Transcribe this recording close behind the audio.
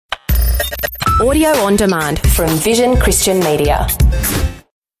Audio on demand from Vision Christian Media.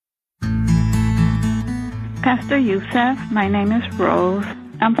 Pastor Youssef, my name is Rose.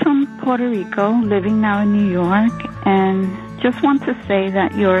 I'm from Puerto Rico, living now in New York, and just want to say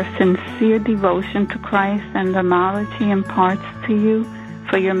that your sincere devotion to Christ and the knowledge He imparts to you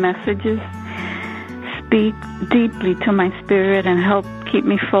for your messages speak deeply to my spirit and help keep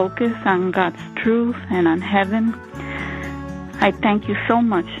me focused on God's truth and on heaven. I thank you so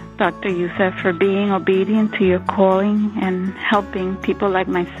much, Dr. Youssef, for being obedient to your calling and helping people like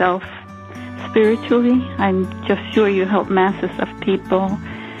myself spiritually. I'm just sure you help masses of people.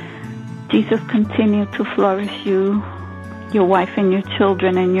 Jesus, continue to flourish you, your wife and your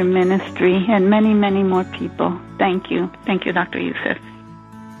children and your ministry, and many, many more people. Thank you. Thank you, Dr. Youssef.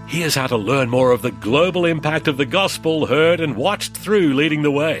 Here's how to learn more of the global impact of the gospel heard and watched through Leading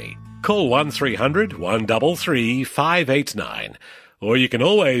the Way. Call 1300-133-589, or you can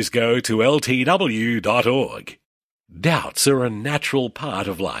always go to ltw.org. Doubts are a natural part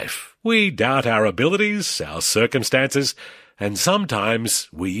of life. We doubt our abilities, our circumstances, and sometimes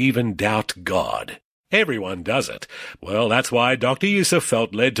we even doubt God. Everyone does it. Well, that's why Dr. Youssef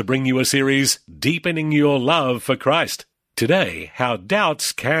felt led to bring you a series, Deepening Your Love for Christ. Today, how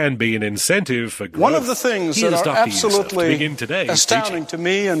doubts can be an incentive for growth. One of the things that are absolutely astounding to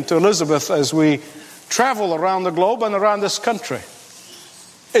me and to Elizabeth as we travel around the globe and around this country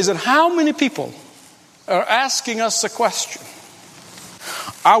is that how many people are asking us the question,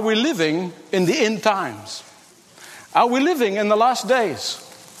 are we living in the end times? Are we living in the last days?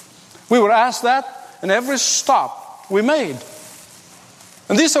 We were asked that in every stop we made.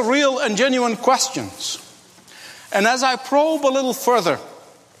 And these are real and genuine questions. And as I probe a little further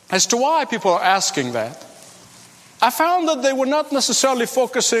as to why people are asking that, I found that they were not necessarily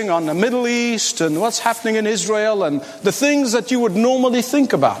focusing on the Middle East and what's happening in Israel and the things that you would normally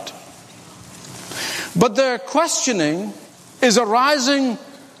think about. But their questioning is arising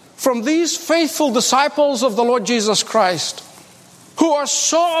from these faithful disciples of the Lord Jesus Christ who are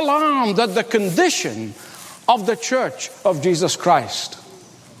so alarmed at the condition of the church of Jesus Christ.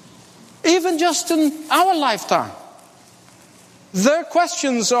 Even just in our lifetime, their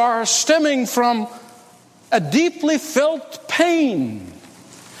questions are stemming from a deeply felt pain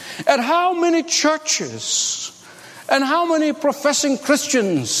at how many churches and how many professing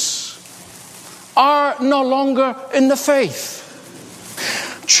Christians are no longer in the faith.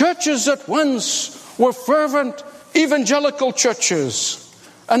 Churches that once were fervent evangelical churches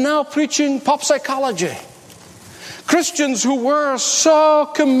are now preaching pop psychology. Christians who were so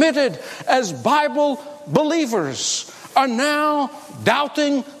committed as Bible believers are now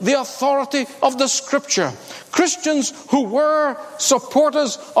doubting the authority of the Scripture. Christians who were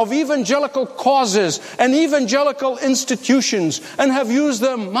supporters of evangelical causes and evangelical institutions and have used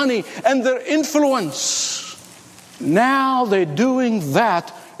their money and their influence, now they're doing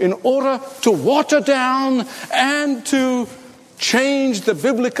that in order to water down and to change the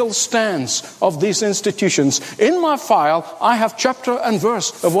biblical stance of these institutions. In my file, I have chapter and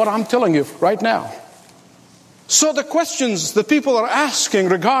verse of what I'm telling you right now. So the questions that people are asking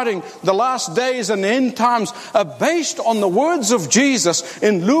regarding the last days and the end times are based on the words of Jesus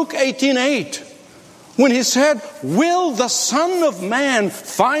in Luke 18:8, when He said, will the Son of Man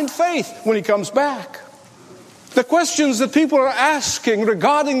find faith when He comes back? The questions that people are asking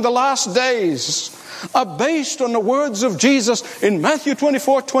regarding the last days are based on the words of Jesus in Matthew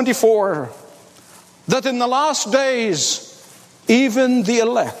 24:24, that in the last days, even the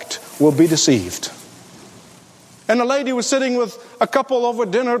elect will be deceived. And a lady was sitting with a couple over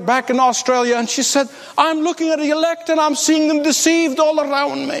dinner back in Australia, and she said, I'm looking at the elect and I'm seeing them deceived all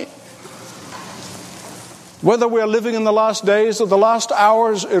around me. Whether we are living in the last days or the last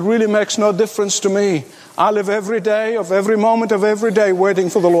hours, it really makes no difference to me. I live every day of every moment of every day waiting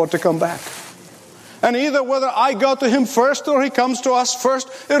for the Lord to come back. And either whether I go to Him first or He comes to us first,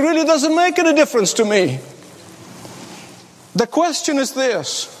 it really doesn't make any difference to me. The question is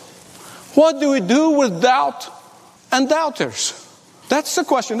this: what do we do with doubt and doubters? That's the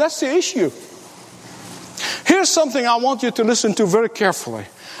question. That's the issue. Here's something I want you to listen to very carefully.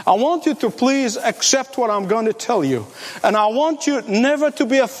 I want you to please accept what I'm going to tell you. And I want you never to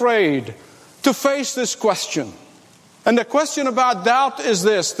be afraid to face this question. And the question about doubt is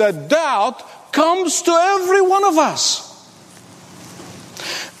this: that doubt comes to every one of us.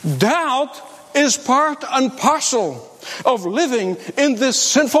 Doubt is part and parcel of living in this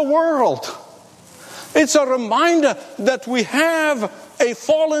sinful world. It's a reminder that we have a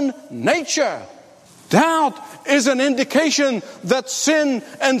fallen nature. Doubt is an indication that sin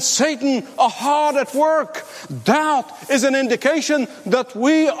and Satan are hard at work. Doubt is an indication that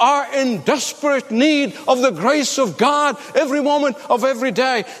we are in desperate need of the grace of God every moment of every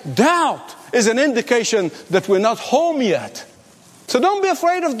day. Doubt is an indication that we're not home yet. So don't be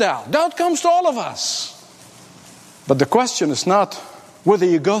afraid of doubt. Doubt comes to all of us. But the question is not whether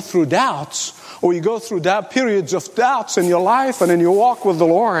you go through doubts or you go through periods of doubts in your life and in your walk with the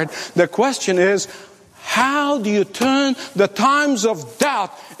Lord. The question is, how do you turn the times of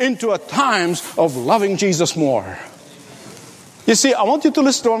doubt into times of loving Jesus more? You see, I want you to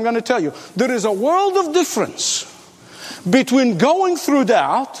listen to what I'm going to tell you. There is a world of difference between going through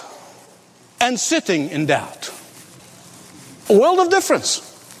doubt and sitting in doubt. A world of difference.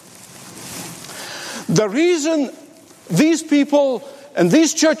 The reason these people and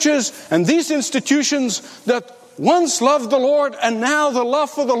these churches and these institutions that once loved the Lord and now the love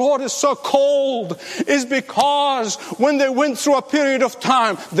for the Lord is so cold is because when they went through a period of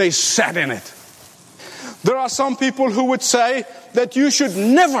time, they sat in it. There are some people who would say that you should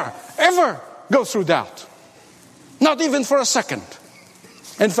never, ever go through doubt. Not even for a second.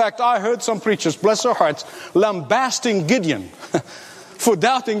 In fact, I heard some preachers, bless their hearts, lambasting Gideon for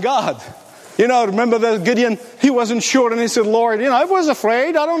doubting God. You know, remember that Gideon, he wasn't sure, and he said, Lord, I was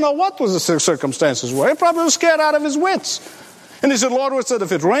afraid. I don't know what was the circumstances were. He probably was scared out of his wits. And he said, Lord, what said,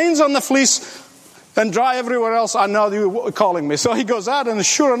 if it rains on the fleece and dry everywhere else, I know you're calling me. So he goes out, and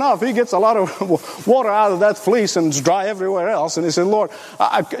sure enough, he gets a lot of water out of that fleece, and it's dry everywhere else. And he said, Lord,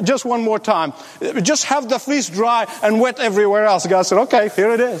 just one more time, just have the fleece dry and wet everywhere else. God said, okay,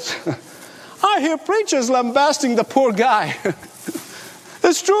 here it is. I hear preachers lambasting the poor guy.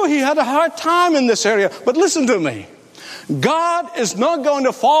 It's true, he had a hard time in this area. But listen to me. God is not going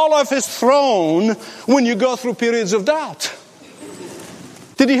to fall off his throne when you go through periods of doubt.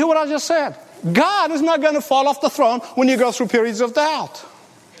 Did you hear what I just said? God is not going to fall off the throne when you go through periods of doubt.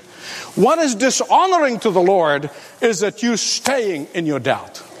 What is dishonoring to the Lord is that you're staying in your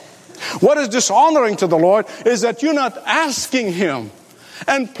doubt. What is dishonoring to the Lord is that you're not asking him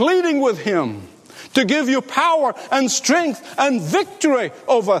and pleading with him to give you power and strength and victory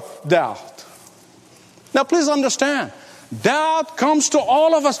over doubt. Now please understand, doubt comes to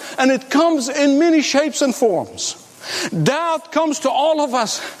all of us, and it comes in many shapes and forms. Doubt comes to all of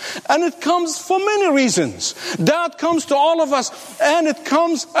us, and it comes for many reasons. Doubt comes to all of us, and it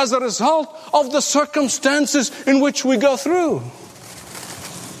comes as a result of the circumstances in which we go through.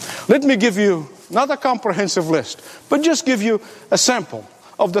 Let me give you not a comprehensive list, but just give you a sample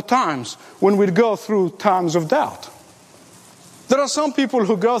of the times when we go through times of doubt. There are some people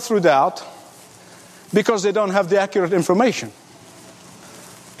who go through doubt because they don't have the accurate information.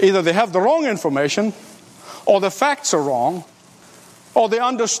 Either they have the wrong information, or the facts are wrong, or they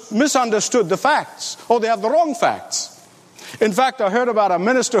misunderstood the facts, or they have the wrong facts. In fact, I heard about a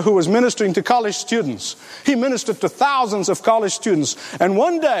minister who was ministering to college students. He ministered to thousands of college students. And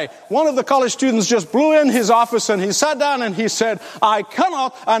one day, one of the college students just blew in his office, and he sat down and he said, I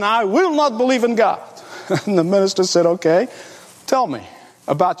cannot and I will not believe in God. And the minister said, okay, tell me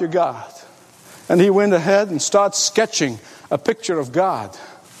about your God. And he went ahead and started sketching a picture of God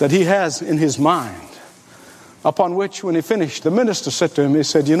that he has in his mind. Upon which, when he finished, the minister said to him, he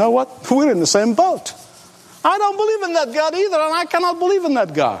said, you know what? We're in the same boat. I don't believe in that God either, and I cannot believe in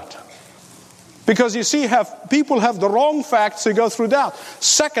that God. Because you see, people have the wrong facts to go through doubt.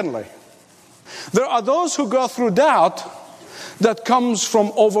 Secondly, there are those who go through doubt that comes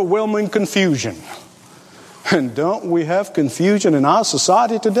from overwhelming confusion. And don't we have confusion in our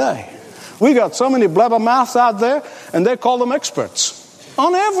society today? We got so many blabbermouths out there, and they call them experts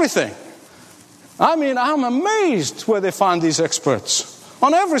on everything. I mean, I'm amazed where they find these experts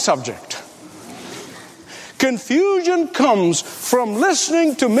on every subject. Confusion comes from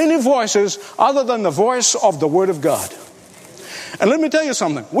listening to many voices other than the voice of the Word of God. And let me tell you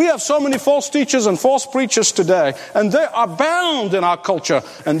something. We have so many false teachers and false preachers today, and they are bound in our culture,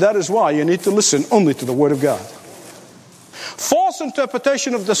 and that is why you need to listen only to the Word of God. False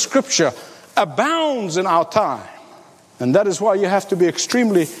interpretation of the Scripture abounds in our time, and that is why you have to be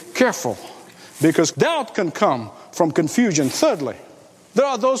extremely careful, because doubt can come from confusion. Thirdly, there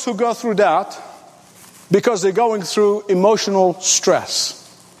are those who go through doubt because they're going through emotional stress.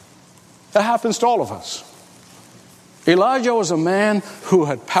 That happens to all of us. Elijah was a man who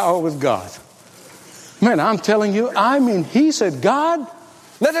had power with God. Man, I'm telling you, he said, God,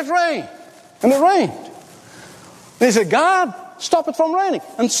 let it rain. And it rained. And he said, God, stop it from raining.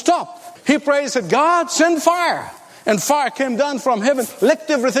 And stopped. He prayed, said, God, send fire. And fire came down from heaven, licked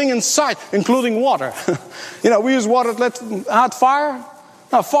everything in sight, including water. We use water to let out fire.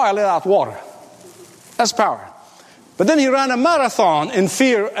 Now fire let out water. That's power. But then he ran a marathon in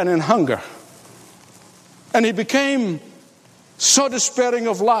fear and in hunger. And he became so despairing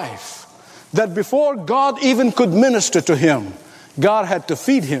of life that before God even could minister to him, God had to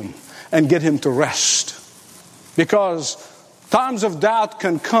feed him and get him to rest. Because times of doubt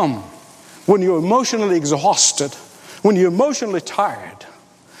can come when you're emotionally exhausted, when you're emotionally tired.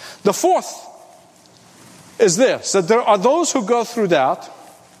 The fourth is this, that there are those who go through doubt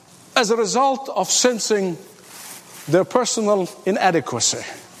as a result of sensing their personal inadequacy.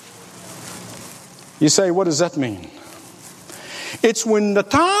 You say, what does that mean? It's when the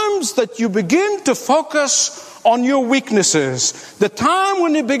times that you begin to focus on your weaknesses, the time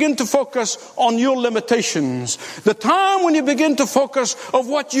when you begin to focus on your limitations, the time when you begin to focus of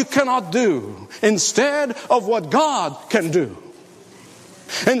what you cannot do instead of what God can do,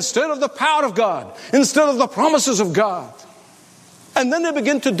 instead of the power of God, instead of the promises of God. And then they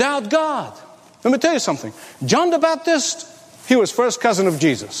begin to doubt God. Let me tell you something. John the Baptist, he was first cousin of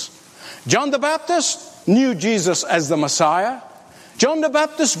Jesus. John the Baptist knew Jesus as the Messiah. John the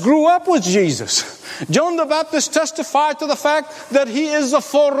Baptist grew up with Jesus. John the Baptist testified to the fact that he is the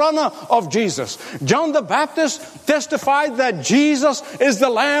forerunner of Jesus. John the Baptist testified that Jesus is the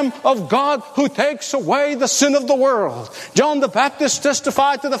Lamb of God who takes away the sin of the world. John the Baptist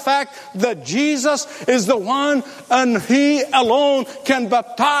testified to the fact that Jesus is the one and he alone can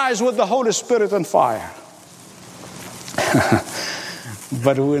baptize with the Holy Spirit and fire.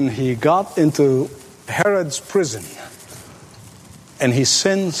 But when he got into Herod's prison, and he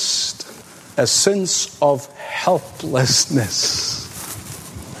sensed a sense of helplessness,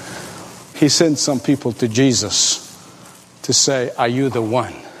 he sent some people to Jesus to say, are you the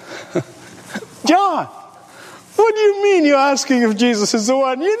one? John, what do you mean you're asking if Jesus is the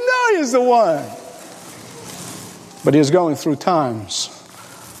one? You know he's the one. But he was going through times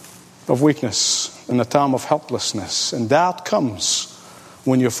of weakness and a time of helplessness. And doubt comes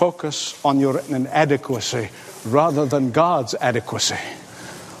when you focus on your inadequacy rather than God's adequacy.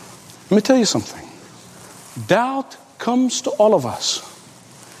 Let me tell you something. Doubt comes to all of us.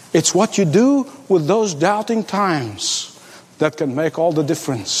 It's what you do with those doubting times that can make all the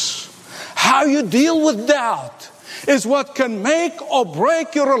difference. How you deal with doubt is what can make or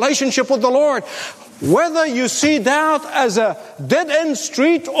break your relationship with the Lord. Whether you see doubt as a dead-end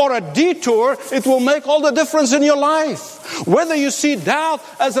street or a detour, it will make all the difference in your life. Whether you see doubt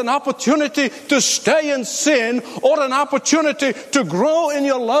as an opportunity to stay in sin or an opportunity to grow in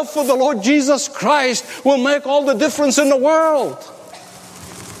your love for the Lord Jesus Christ will make all the difference in the world.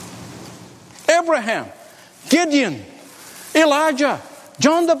 Abraham, Gideon, Elijah,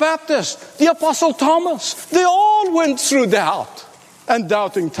 John the Baptist, the Apostle Thomas, they all went through doubt and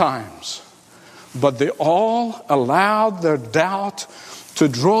doubting times. But they all allowed their doubt to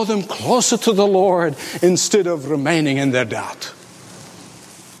draw them closer to the Lord instead of remaining in their doubt.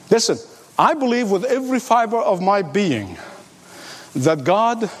 Listen, I believe with every fiber of my being that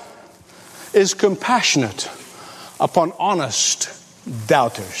God is compassionate upon honest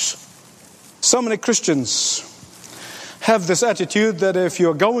doubters. So many Christians have this attitude that if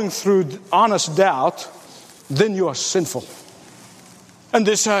you're going through honest doubt, then you are sinful. And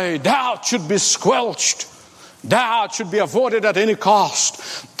they say, doubt should be squelched. Doubt should be avoided at any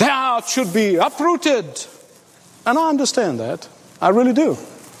cost. Doubt should be uprooted. And I understand that. I really do.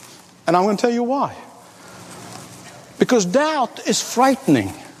 And I'm going to tell you why. Because doubt is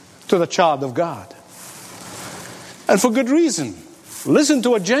frightening to the child of God. And for good reason. Listen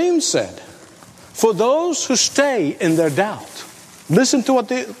to what James said. For those who stay in their doubt. Listen to what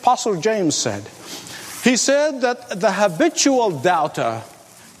the Apostle James said. He said that the habitual doubter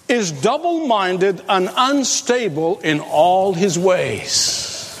is double-minded and unstable in all his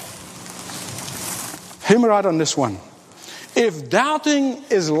ways. Hear me right on this one. If doubting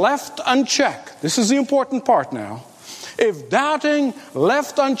is left unchecked, this is the important part now. If doubting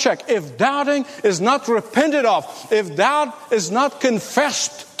left unchecked, if doubting is not repented of, if doubt is not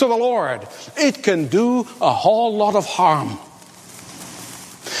confessed to the Lord, it can do a whole lot of harm.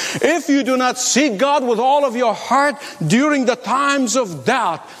 If you do not seek God with all of your heart during the times of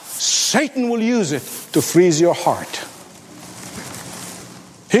doubt, Satan will use it to freeze your heart.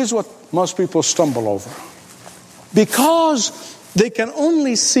 Here's what most people stumble over. Because they can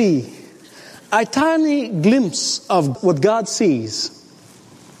only see a tiny glimpse of what God sees,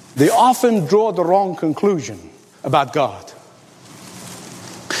 they often draw the wrong conclusion about God.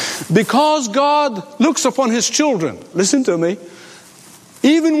 Because God looks upon His children, listen to me,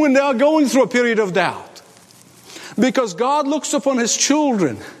 even when they are going through a period of doubt. Because God looks upon His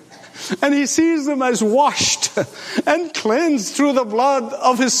children and He sees them as washed and cleansed through the blood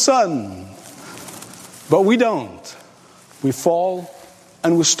of His Son. But we don't. We fall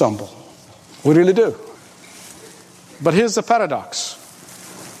and we stumble. We really do. But here's the paradox.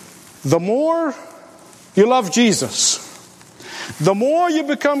 The more you love Jesus, the more you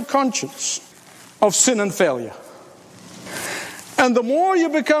become conscious of sin and failure. And the more you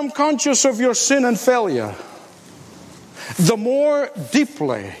become conscious of your sin and failure, the more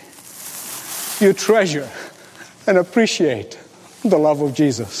deeply you treasure and appreciate the love of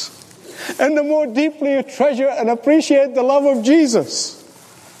Jesus. And the more deeply you treasure and appreciate the love of Jesus,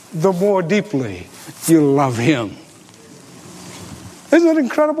 the more deeply you love Him. Isn't that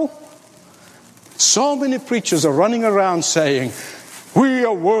incredible? So many preachers are running around saying, we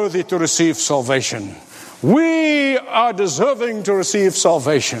are worthy to receive salvation. We are deserving to receive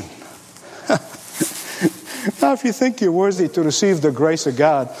salvation. Now, if you think you're worthy to receive the grace of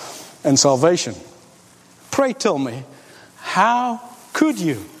God and salvation, pray tell me, how could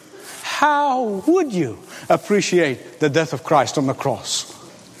you? How would you appreciate the death of Christ on the cross?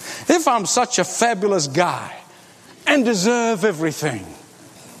 If I'm such a fabulous guy and deserve everything,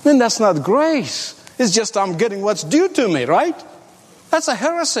 then that's not grace. It's just I'm getting what's due to me, right? That's a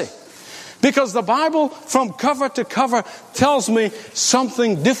heresy. Because the Bible, from cover to cover, tells me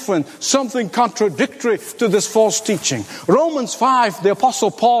something different, something contradictory to this false teaching. Romans 5, the Apostle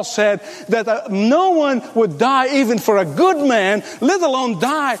Paul said that no one would die even for a good man, let alone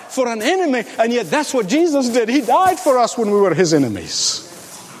die for an enemy. And yet that's what Jesus did. He died for us when we were His enemies.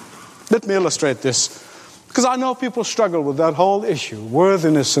 Let me illustrate this. Because I know people struggle with that whole issue,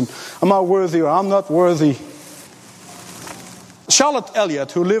 worthiness, and am I worthy or I'm not worthy. Charlotte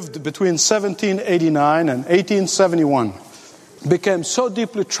Elliott, who lived between 1789 and 1871, became so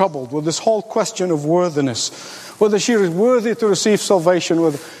deeply troubled with this whole question of worthiness, whether she is worthy to receive salvation,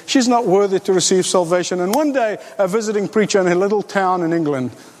 whether she's not worthy to receive salvation. And one day, a visiting preacher in a little town in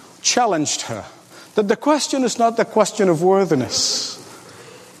England challenged her that the question is not the question of worthiness,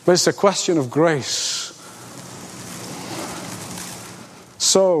 but it's a question of grace.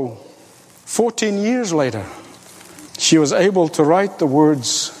 So, 14 years later, she was able to write the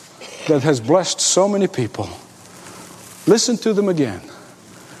words that has blessed so many people. Listen to them again.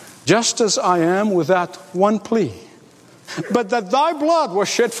 Just as I am without one plea, but that thy blood was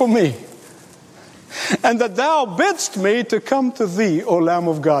shed for me, and that thou bidst me to come to thee, O Lamb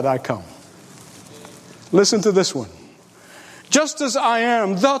of God, I come. Listen to this one. Just as I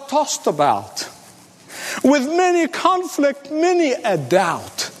am, thou tossed about, with many conflict, many a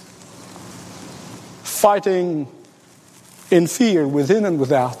doubt, fighting in fear within and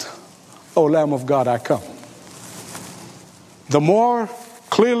without, O Lamb of God, I come. The more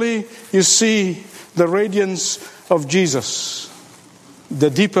clearly you see the radiance of Jesus, the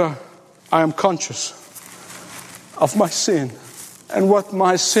deeper I am conscious of my sin and what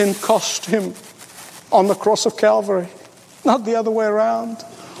my sin cost Him on the cross of Calvary, not the other way around.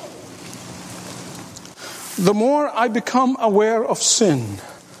 The more I become aware of sin,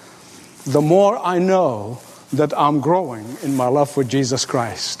 the more I know that I'm growing in my love for Jesus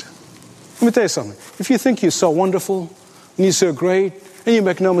Christ. Let me tell you something. If you think you're so wonderful, and you're so great, and you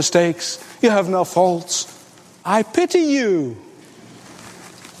make no mistakes, you have no faults, I pity you.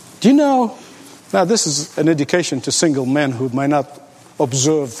 Do you know? Now this is an education to single men who may not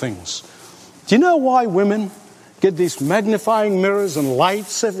observe things. Do you know why women get these magnifying mirrors and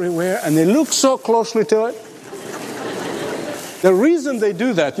lights everywhere, and they look so closely to it? The reason they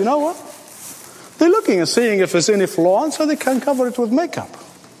do that, you know what? They're looking and seeing if there's any flaw, and so they can cover it with makeup.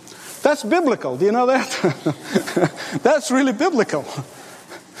 That's biblical. Do you know that? That's really biblical.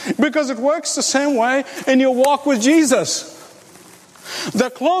 Because it works the same way in your walk with Jesus. The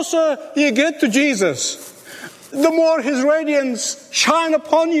closer you get to Jesus, the more His radiance shine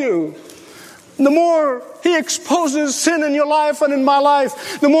upon you. The more He exposes sin in your life and in my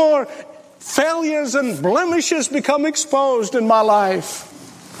life, the more failures and blemishes become exposed in my life.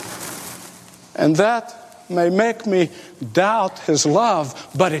 And that may make me doubt His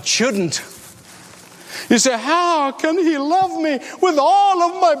love, but it shouldn't. You say, how can He love me with all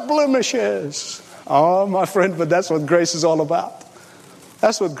of my blemishes? Oh, my friend, but that's what grace is all about.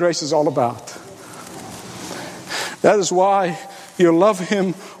 That's what grace is all about. That is why you love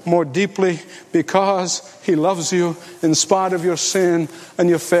Him more deeply, because He loves you in spite of your sin and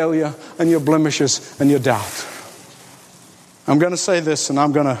your failure and your blemishes and your doubt. I'm going to say this and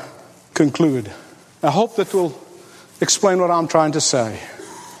I'm going to conclude. I hope that will explain what I'm trying to say.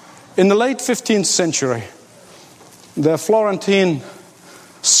 In the late 15th century, the Florentine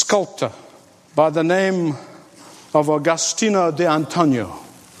sculptor by the name of Agostino de Antonio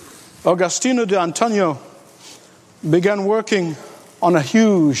began working on a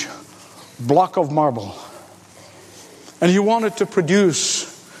huge block of marble. And he wanted to produce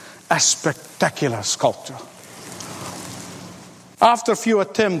a spectacular sculpture. After a few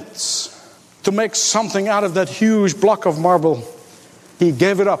attempts to make something out of that huge block of marble, he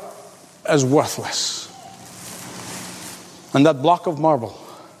gave it up as worthless. And that block of marble,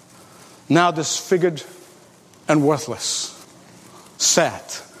 now disfigured and worthless,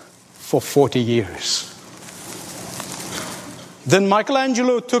 sat for 40 years. Then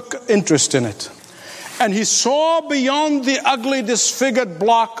Michelangelo took interest in it. And he saw beyond the ugly, disfigured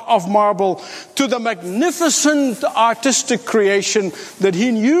block of marble to the magnificent artistic creation that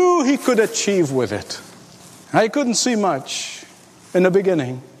he knew he could achieve with it. I couldn't see much in the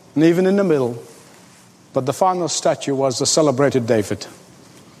beginning, and even in the middle. But the final statue was the celebrated David.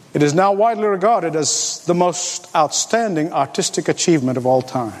 It is now widely regarded as the most outstanding artistic achievement of all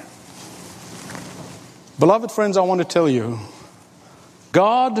time. Beloved friends, I want to tell you,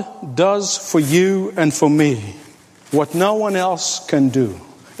 God does for you and for me what no one else can do,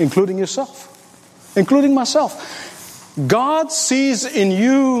 including yourself, including myself. God sees in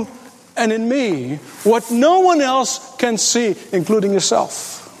you and in me what no one else can see, including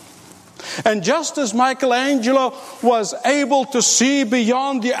yourself. And just as Michelangelo was able to see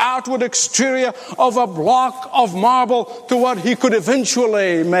beyond the outward exterior of a block of marble to what he could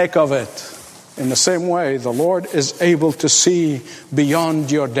eventually make of it, in the same way, the Lord is able to see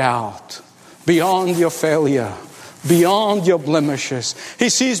beyond your doubt, beyond your failure, beyond your blemishes. He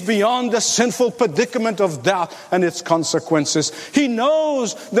sees beyond the sinful predicament of doubt and its consequences. He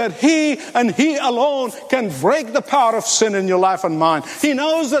knows that He and He alone can break the power of sin in your life and mine. He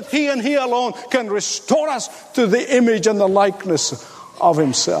knows that He and He alone can restore us to the image and the likeness of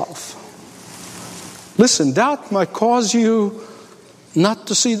Himself. Listen, doubt might cause you not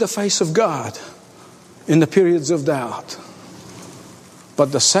to see the face of God in the periods of doubt.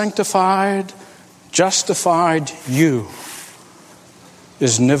 But the sanctified, justified you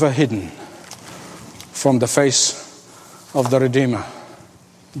is never hidden from the face of the Redeemer.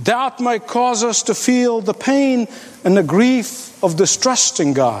 Doubt might cause us to feel the pain and the grief of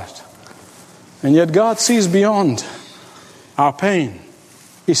distrusting God. And yet God sees beyond our pain.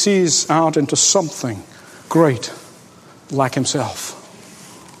 He sees out into something great like Himself.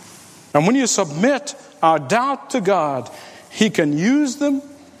 And when you submit our doubt to God, He can use them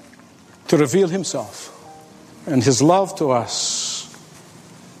to reveal Himself and His love to us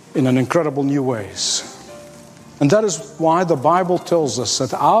in an incredible new ways. And that is why the Bible tells us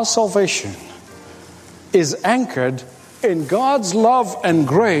that our salvation is anchored in God's love and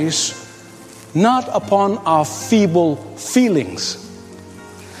grace, not upon our feeble feelings.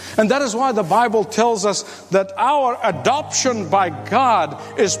 And that is why the Bible tells us that our adoption by God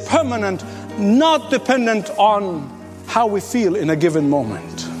is permanent, not dependent on how we feel in a given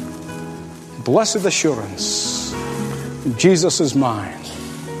moment. Blessed assurance, Jesus is mine.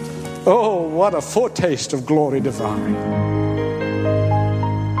 Oh, what a foretaste of glory divine.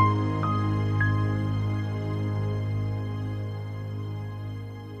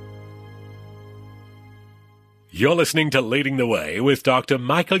 You're listening to Leading the Way with Dr.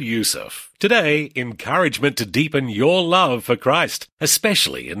 Michael Youssef. Today, encouragement to deepen your love for Christ,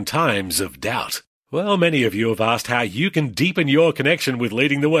 especially in times of doubt. Well, many of you have asked how you can deepen your connection with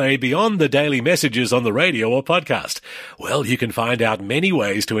Leading the Way beyond the daily messages on the radio or podcast. Well, you can find out many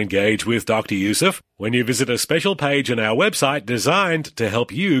ways to engage with Dr. Youssef when you visit a special page on our website designed to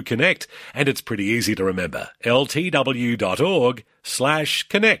help you connect. And it's pretty easy to remember,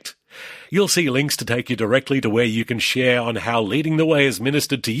 ltw.org/connect. You'll see links to take you directly to where you can share on how Leading the Way has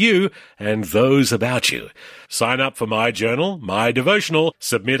ministered to you and those about you. Sign up for My Journal, My Devotional,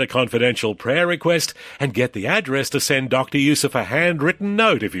 submit a confidential prayer request, and get the address to send Dr. Youssef a handwritten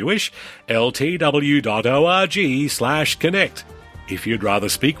note if you wish, ltw.org/connect. If you'd rather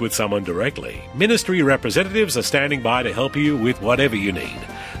speak with someone directly, ministry representatives are standing by to help you with whatever you need.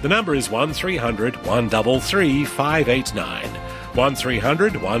 The number is 1300-133-589.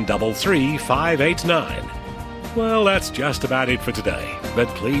 1300-133-589. Well, that's just about it for today. But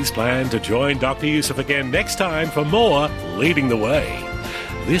please plan to join Dr. Youssef again next time for more Leading the Way.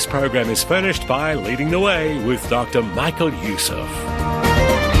 This program is furnished by Leading the Way with Dr. Michael Youssef.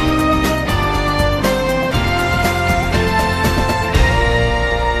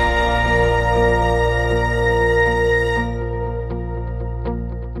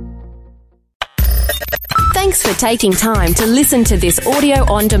 Thanks for taking time to listen to this audio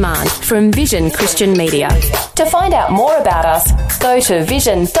on demand from Vision Christian Media. To find out more about us, go to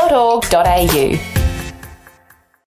vision.org.au.